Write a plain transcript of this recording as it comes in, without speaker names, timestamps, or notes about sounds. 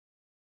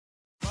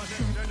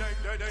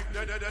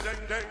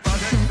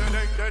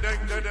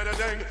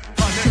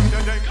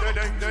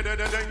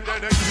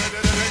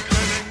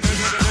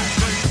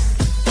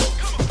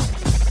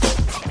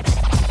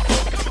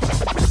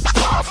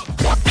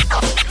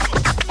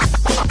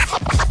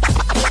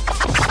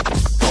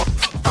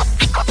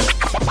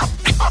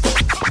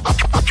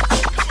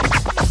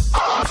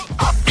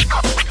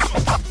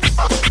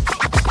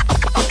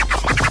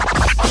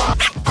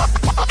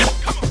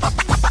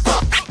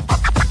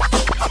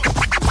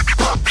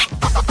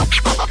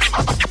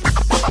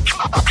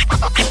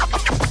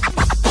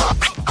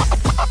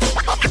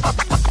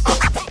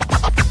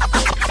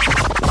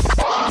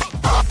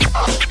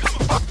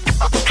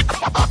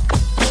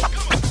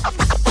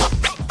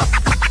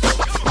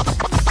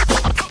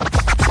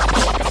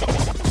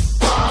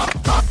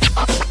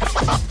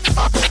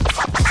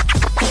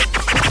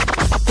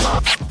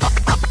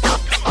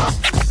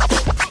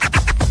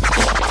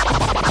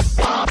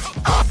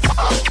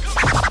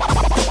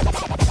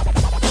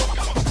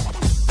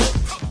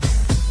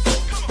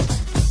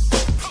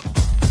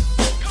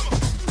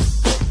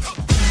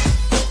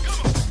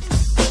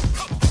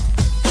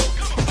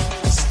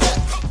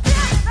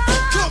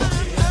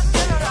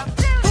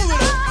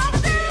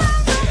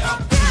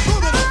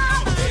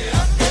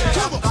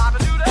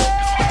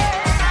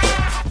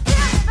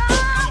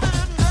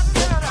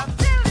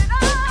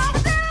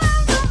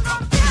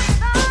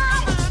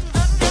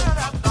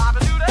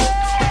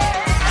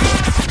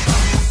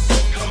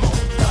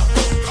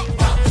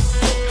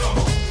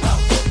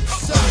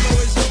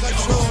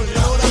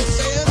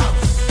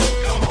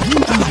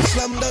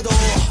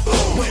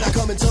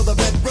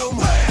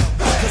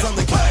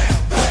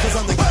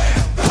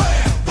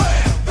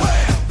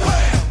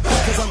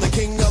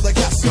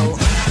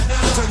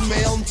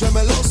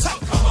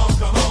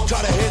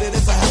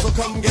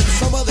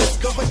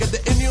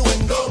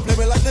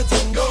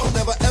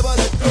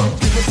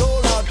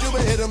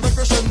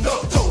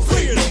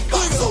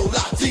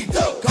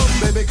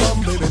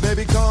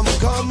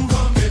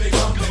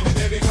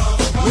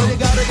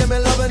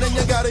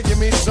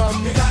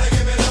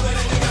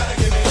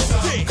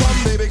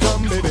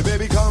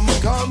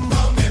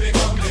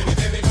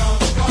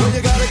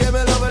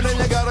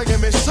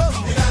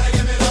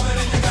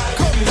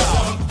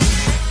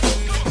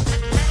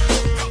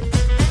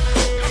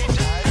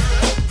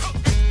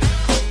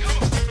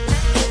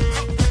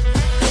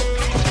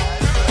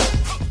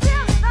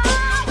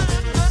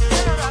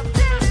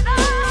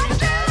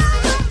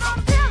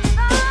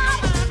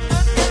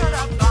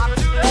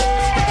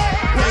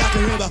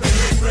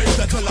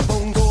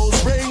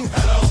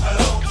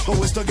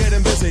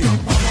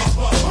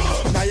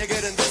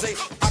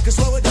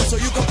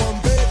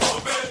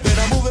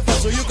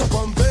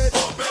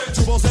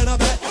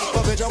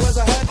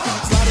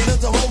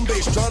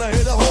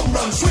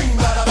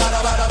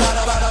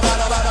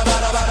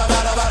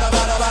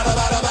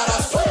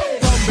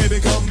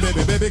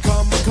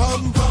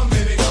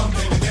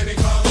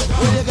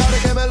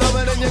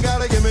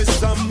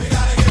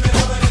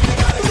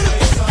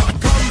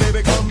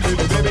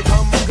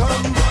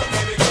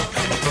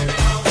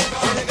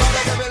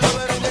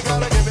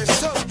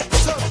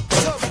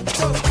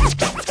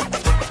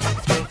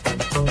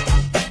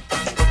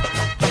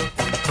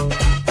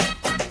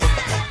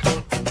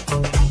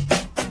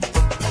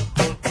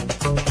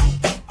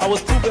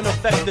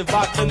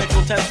By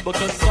clinical tests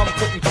because some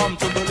couldn't come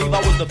to believe I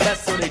was the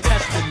best, so they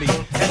tested me.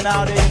 And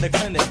now they're in the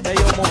clinic, they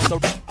almost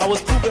I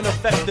was proven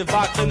effective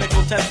by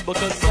clinical tests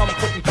because some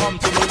couldn't come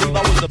to believe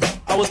I was the best.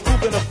 I was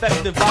proven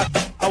effective by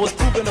I was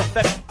proven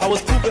effective I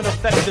was proven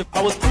effective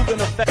I was proven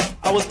effective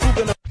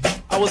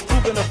I was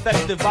proven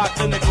effective by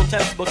clinical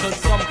tests because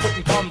some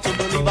couldn't come to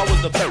believe I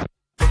was the best.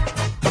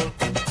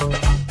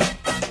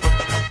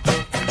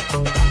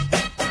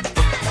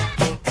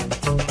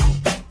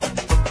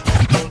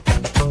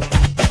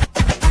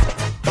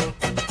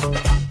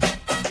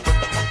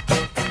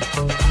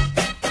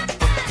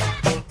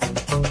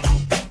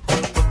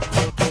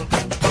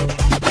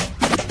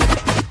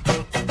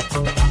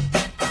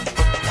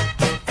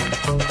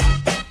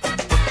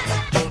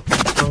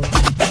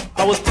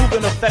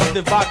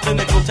 Effective by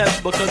clinical tests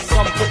because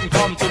some couldn't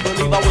come to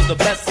believe I was the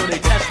best, so they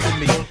tested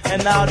me.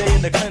 And now they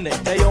in the clinic,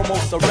 they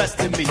almost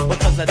arrested me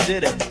because I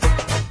did it.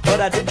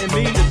 But I didn't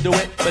mean to do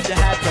it, but you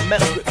had to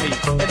mess with me,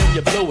 and then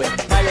you blew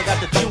it. Now you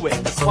got to chew it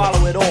and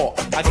swallow it all.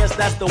 I guess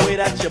that's the way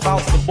that you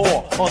bounce the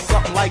ball, or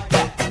something like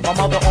that. My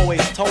mother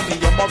always told me,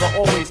 your mother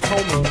always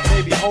told me,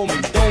 baby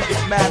homie, don't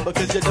get mad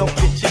because you don't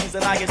get cheese,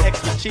 and I get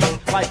extra cheese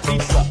like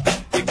pizza.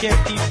 You can't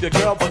keep your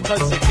girl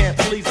because you can't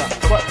please her.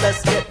 But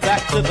let's get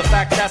back to the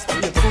fact that's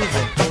we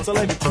improving. So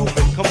let me prove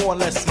it. Come on,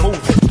 let's move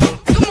it.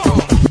 Come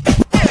on.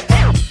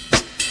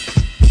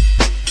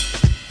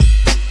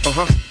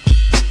 Uh-huh.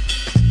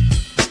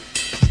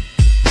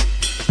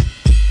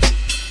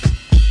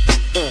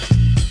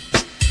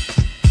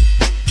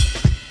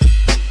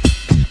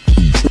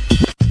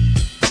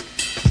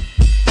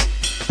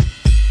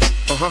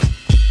 Uh-huh.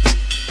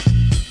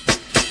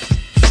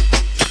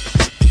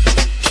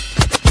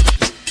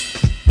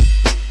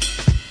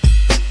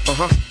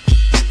 Uh-huh.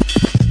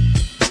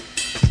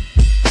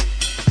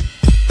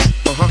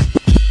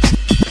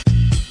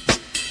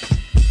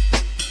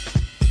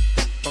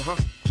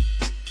 Uh-huh.